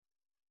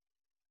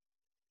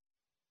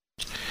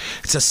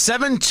It's a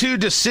 7-2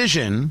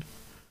 decision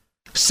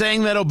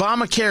saying that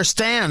Obamacare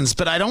stands,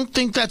 but I don't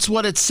think that's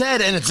what it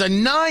said. And it's a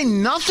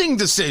 9-0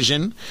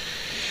 decision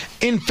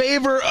in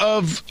favor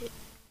of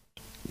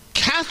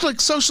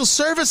Catholic social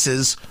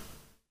services.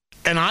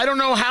 And I don't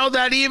know how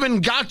that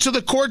even got to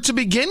the court to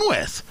begin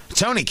with.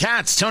 Tony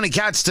Katz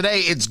today.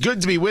 It's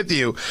good to be with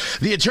you.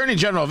 The Attorney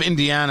General of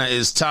Indiana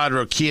is Todd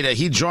Rokita.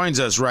 He joins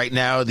us right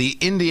now. The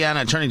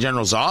Indiana Attorney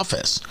General's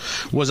office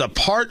was a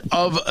part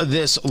of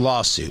this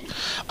lawsuit.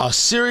 A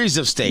series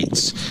of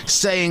states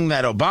saying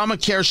that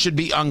Obamacare should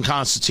be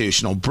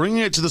unconstitutional,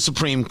 bringing it to the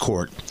Supreme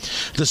Court.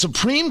 The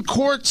Supreme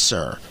Court,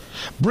 sir,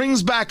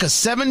 brings back a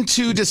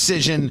 7-2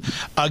 decision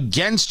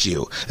against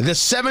you. The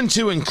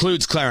 7-2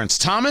 includes Clarence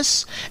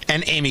Thomas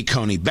and Amy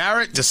Coney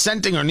Barrett,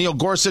 dissenting are Neil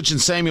Gorsuch and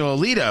Samuel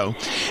Alito,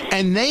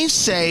 and they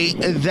say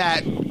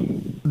that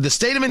the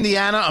state of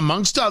Indiana,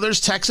 amongst others,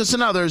 Texas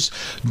and others,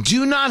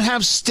 do not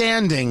have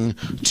standing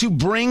to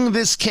bring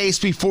this case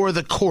before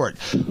the court.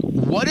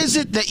 What is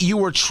it that you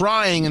were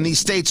trying, and these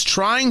states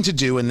trying to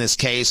do in this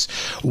case?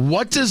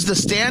 What does the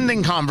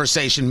standing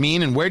conversation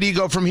mean, and where do you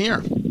go from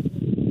here?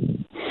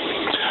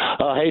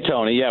 Hey,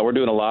 Tony. Yeah, we're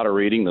doing a lot of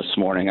reading this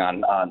morning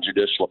on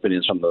judicial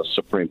opinions from the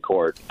Supreme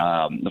Court.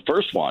 The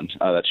first one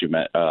that you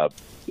met, the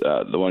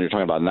one you're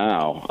talking about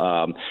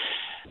now,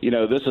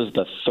 this is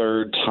the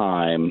third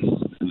time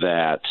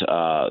that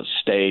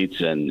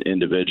states and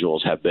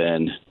individuals have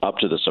been up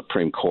to the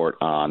Supreme Court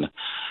on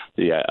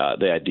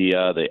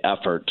the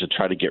effort to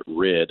try to get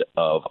rid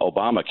of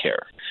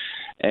Obamacare.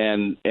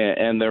 And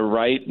they're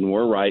right, and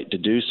we're right to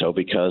do so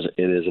because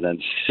it is an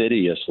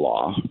insidious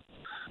law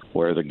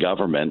where the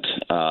government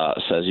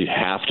says you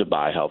have to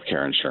buy health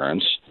care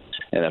insurance,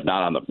 and if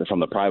not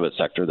from the private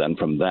sector, then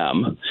from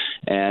them.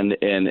 And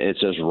it's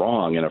just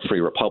wrong in a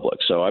free republic.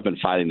 So I've been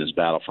fighting this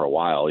battle for a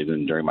while,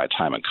 even during my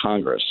time in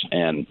Congress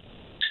and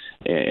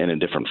in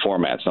different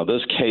formats. Now,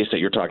 this case that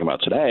you're talking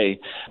about today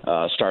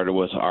started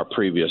with our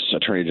previous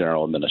Attorney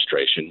General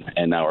administration,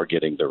 and now we're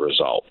getting the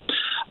result.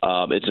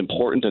 It's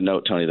important to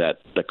note, Tony, that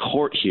the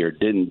court here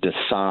didn't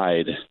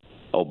decide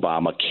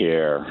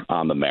Obamacare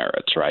on the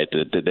merits, right?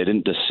 They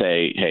didn't just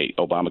say, hey,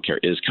 Obamacare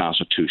is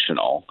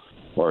constitutional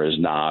or is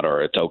not,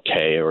 or it's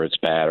okay, or it's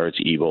bad, or it's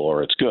evil,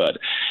 or it's good.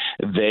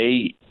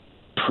 They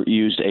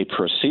used a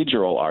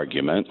procedural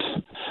argument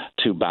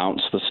to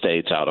bounce the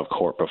states out of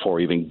court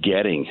before even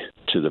getting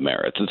to the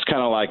merits. It's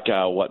kind of like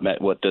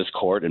what this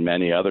court and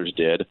many others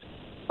did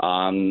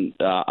on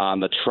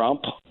the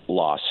Trump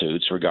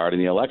lawsuits regarding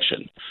the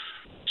election.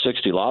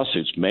 60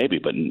 lawsuits, maybe,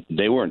 but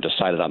they weren't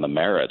decided on the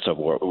merits of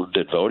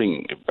did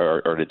voting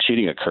or did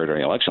cheating occur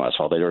during the election last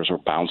fall. They just were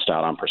bounced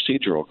out on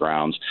procedural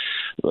grounds.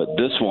 But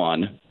this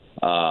one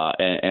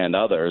and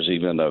others,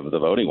 even the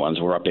voting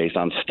ones, were based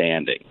on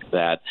standing,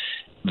 that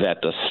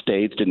the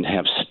states didn't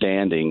have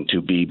standing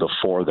to be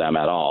before them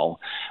at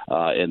all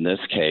in this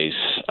case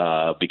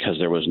because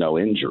there was no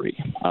injury.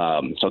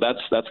 So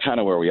that's kind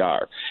of where we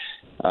are.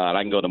 And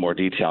I can go into more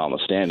detail on the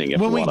standing.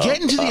 When we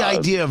get into the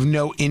idea of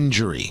no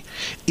injury,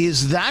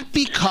 is that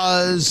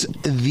because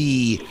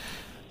the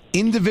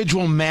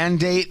individual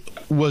mandate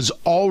was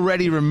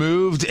already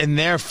removed and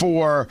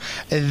therefore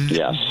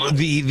yes.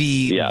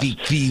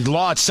 the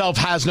law itself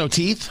has no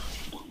teeth?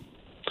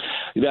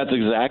 That's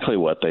exactly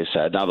what they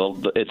said. Now,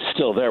 it's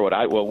still there.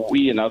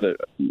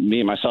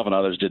 Me, myself, and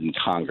others did in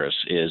Congress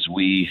is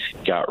we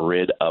got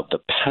rid of the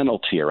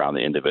penalty around the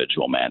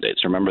individual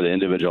mandates. Remember, the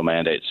individual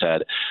mandate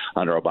said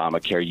under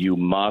Obamacare, you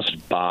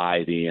must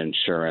buy the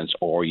insurance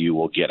or you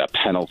will get a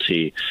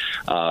penalty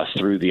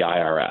through the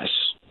IRS.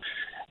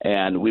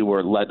 And we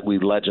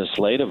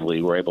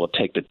legislatively were able to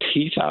take the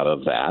teeth out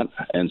of that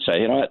and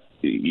say, you know what?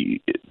 The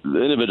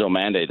individual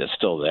mandate is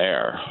still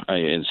there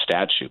in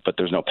statute, but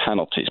there's no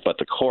penalties. But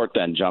the court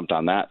then jumped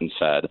on that and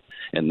said,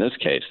 in this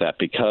case, that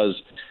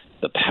because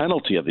the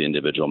penalty of the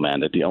individual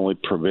mandate, the only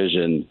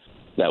provision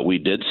that we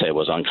did say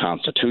was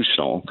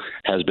unconstitutional,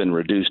 has been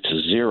reduced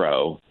to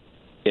zero,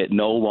 it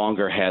no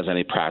longer has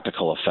any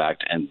practical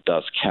effect and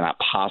thus cannot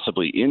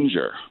possibly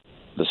injure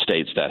the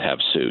states that have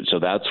sued. So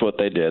that's what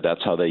they did.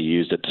 That's how they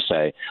used it to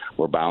say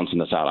we're bouncing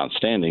this out on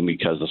standing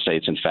because the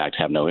states, in fact,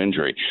 have no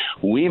injury.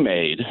 We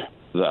made,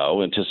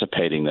 though,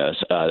 anticipating this,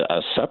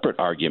 a separate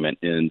argument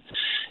in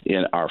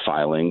our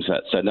filings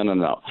that said,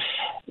 no.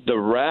 The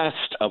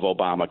rest of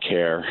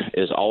Obamacare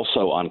is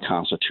also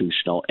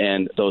unconstitutional,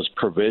 and those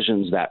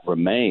provisions that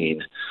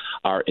remain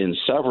are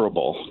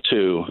inseparable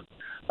to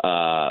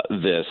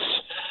this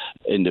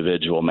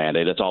individual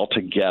mandate. It's all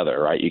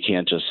together, right? You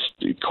can't just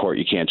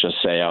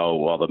say, oh,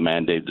 well, the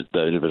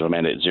individual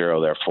mandate is zero,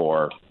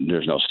 therefore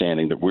there's no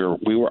standing.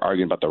 We were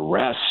arguing about the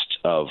rest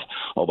of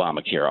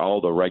Obamacare,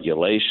 all the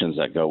regulations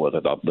that go with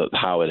it,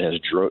 how it has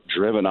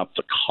driven up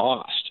the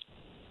cost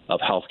of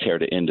health care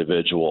to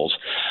individuals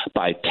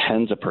by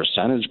tens of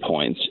percentage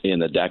points in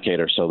the decade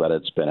or so that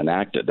it's been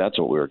enacted. That's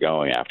what we were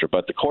going after.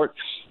 But the court,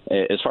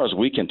 as far as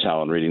we can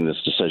tell in reading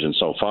this decision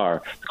so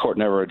far, the court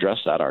never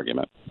addressed that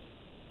argument.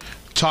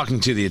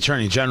 talking to the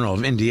Attorney General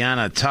of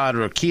Indiana, Todd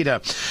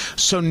Rokita.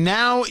 So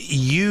now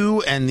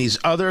you and these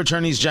other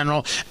attorneys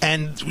general,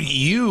 and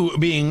you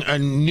being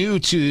new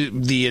to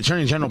the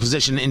Attorney General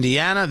position in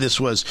Indiana, this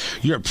was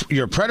your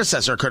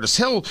predecessor, Curtis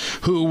Hill,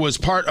 who was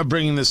part of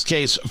bringing this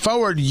case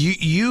forward.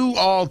 You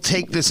all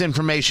take this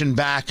information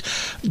back.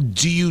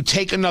 Do you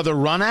take another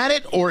run at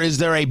it, or is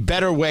there a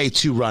better way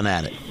to run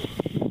at it?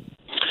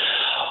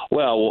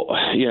 Well,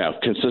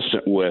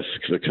 consistent with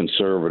the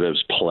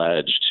conservatives'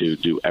 pledge to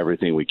do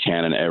everything we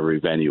can in every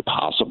venue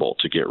possible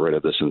to get rid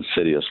of this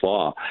insidious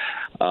law,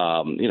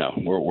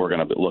 we're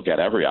going to look at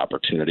every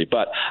opportunity.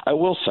 But I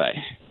will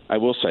say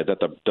that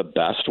the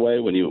best way,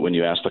 when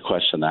you ask the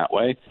question that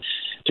way,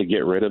 to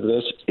get rid of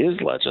this is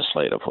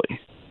legislatively.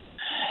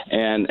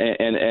 And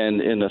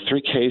in the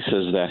three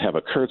cases that have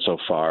occurred so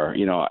far,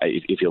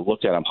 if you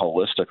look at them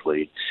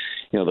holistically,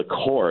 the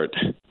court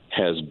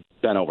has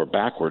bent over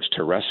backwards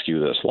to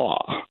rescue this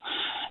law.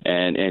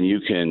 And you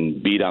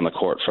can beat on the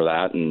court for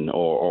that,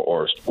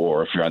 or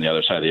if you're on the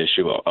other side of the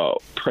issue,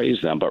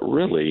 praise them. But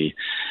really,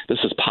 this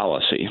is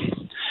policy.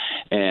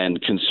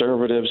 And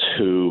conservatives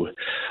who,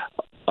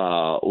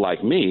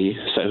 like me,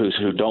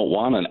 who don't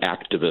want an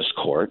activist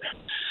court,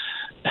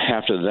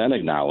 have to then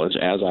acknowledge,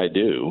 as I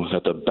do,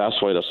 that the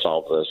best way to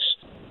solve this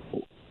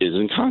is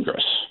in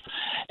Congress.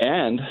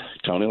 And,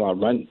 Tony,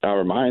 I'll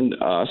remind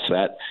us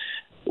that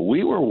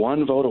we were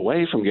one vote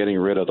away from getting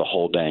rid of the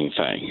whole dang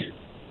thing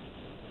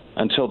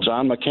until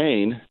John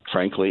McCain,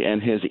 frankly,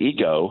 and his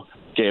ego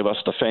gave us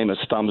the famous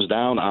thumbs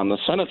down on the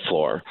Senate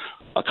floor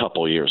a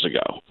couple years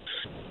ago.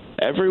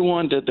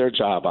 Everyone did their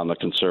job on the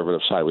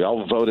conservative side. We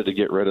all voted to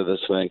get rid of this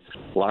thing,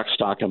 lock,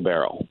 stock, and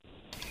barrel.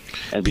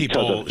 And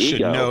because people of ego,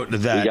 should note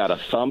that we got a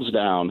thumbs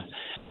down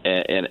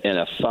and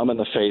a thumb in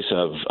the face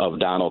of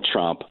Donald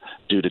Trump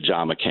due to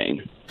John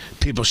McCain.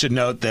 People should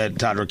note that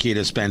Todd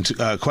Rokita spent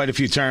quite a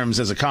few terms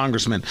as a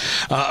congressman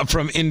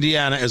from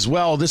Indiana as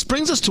well. This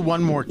brings us to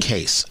one more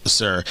case,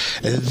 sir.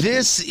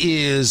 This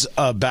is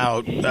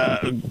about,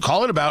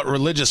 call it about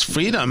religious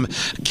freedom,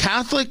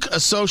 Catholic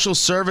social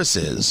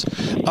services,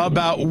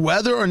 about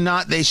whether or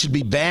not they should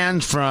be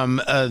banned from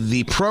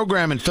the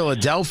program in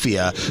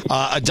Philadelphia,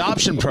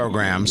 adoption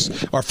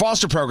programs or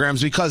foster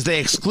programs, because they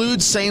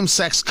exclude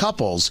same-sex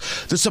couples.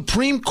 The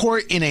Supreme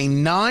Court, in a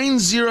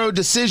 9-0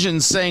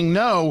 decision, saying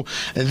no,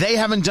 they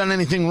haven't done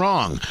anything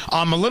wrong.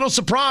 I'm a little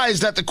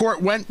surprised that the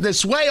court went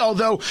this way,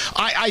 although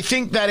I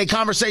think that a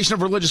conversation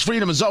of religious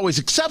freedom is always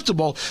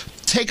acceptable.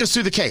 Take us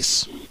through the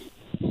case.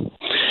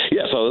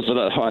 Yeah, so this is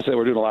I say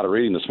we're doing a lot of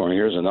reading this morning.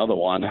 Here's another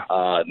one,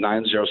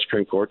 9-0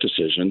 Supreme Court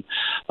decision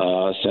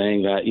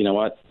saying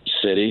that,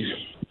 city,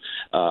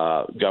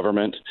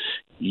 government,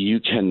 you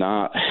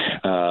cannot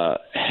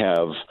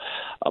have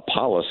a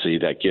policy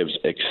that gives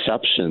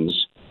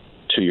exceptions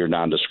to your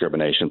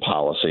non-discrimination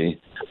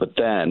policy, but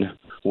then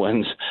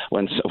when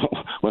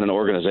an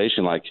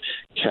organization like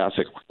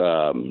Catholic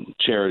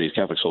Charities,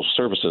 Catholic Social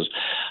Services,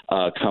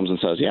 comes and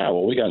says, yeah,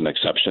 well, we got an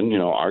exception.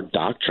 Our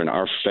doctrine,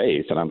 our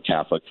faith, and I'm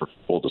Catholic for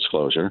full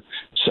disclosure,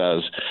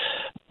 says,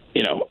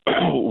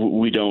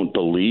 we don't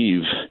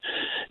believe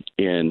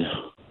in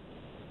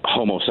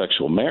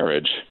homosexual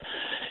marriage.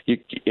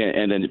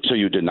 So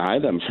you deny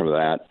them for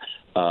that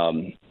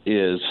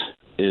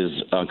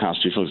is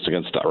unconstitutional. It's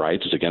against the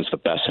rights. It's against the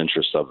best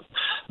interests of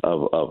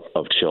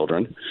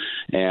children,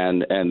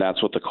 and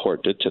that's what the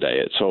court did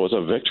today. So it was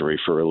a victory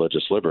for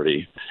religious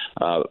liberty,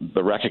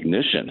 the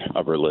recognition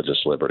of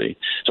religious liberty.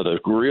 So the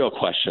real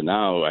question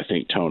now, I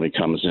think, Tony,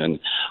 comes in,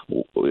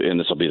 and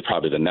this will be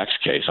probably the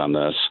next case on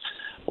this.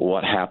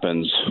 What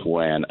happens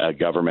when a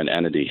government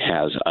entity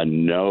has a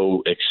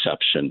no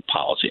exception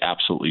policy,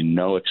 absolutely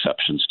no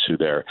exceptions to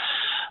their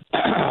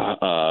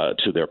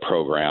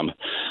program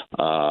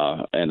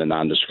and the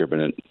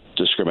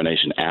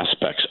non-discrimination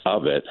aspects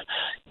of it?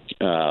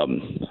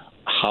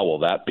 How will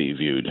that be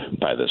viewed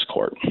by this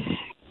court?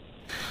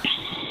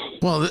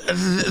 Well,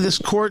 this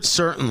court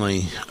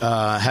certainly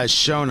has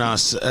shown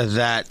us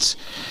that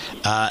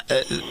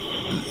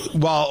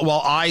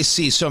while I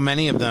see so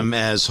many of them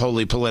as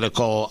wholly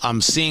political,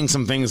 I'm seeing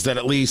some things that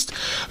at least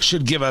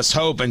should give us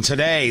hope. And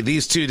today,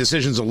 these two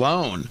decisions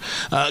alone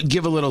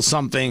give a little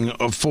something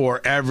for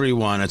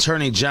everyone.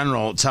 Attorney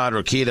General Todd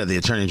Rokita, the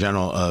Attorney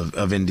General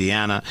of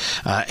Indiana,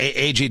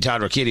 AG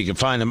Todd Rokita, you can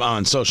find him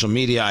on social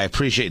media. I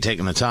appreciate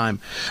taking the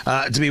time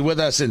to be with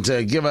us and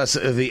to give us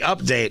the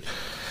update.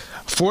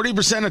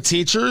 40% of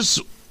teachers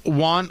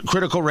want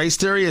critical race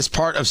theory as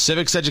part of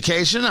civics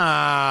education.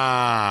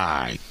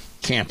 I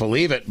can't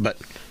believe it, but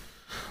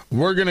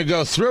we're going to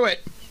go through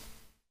it.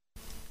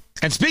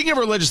 And speaking of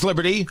religious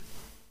liberty,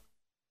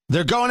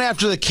 they're going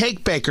after the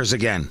cake bakers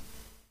again.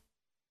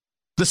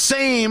 The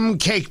same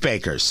cake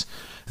bakers.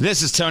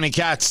 This is Tony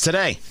Katz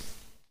Today.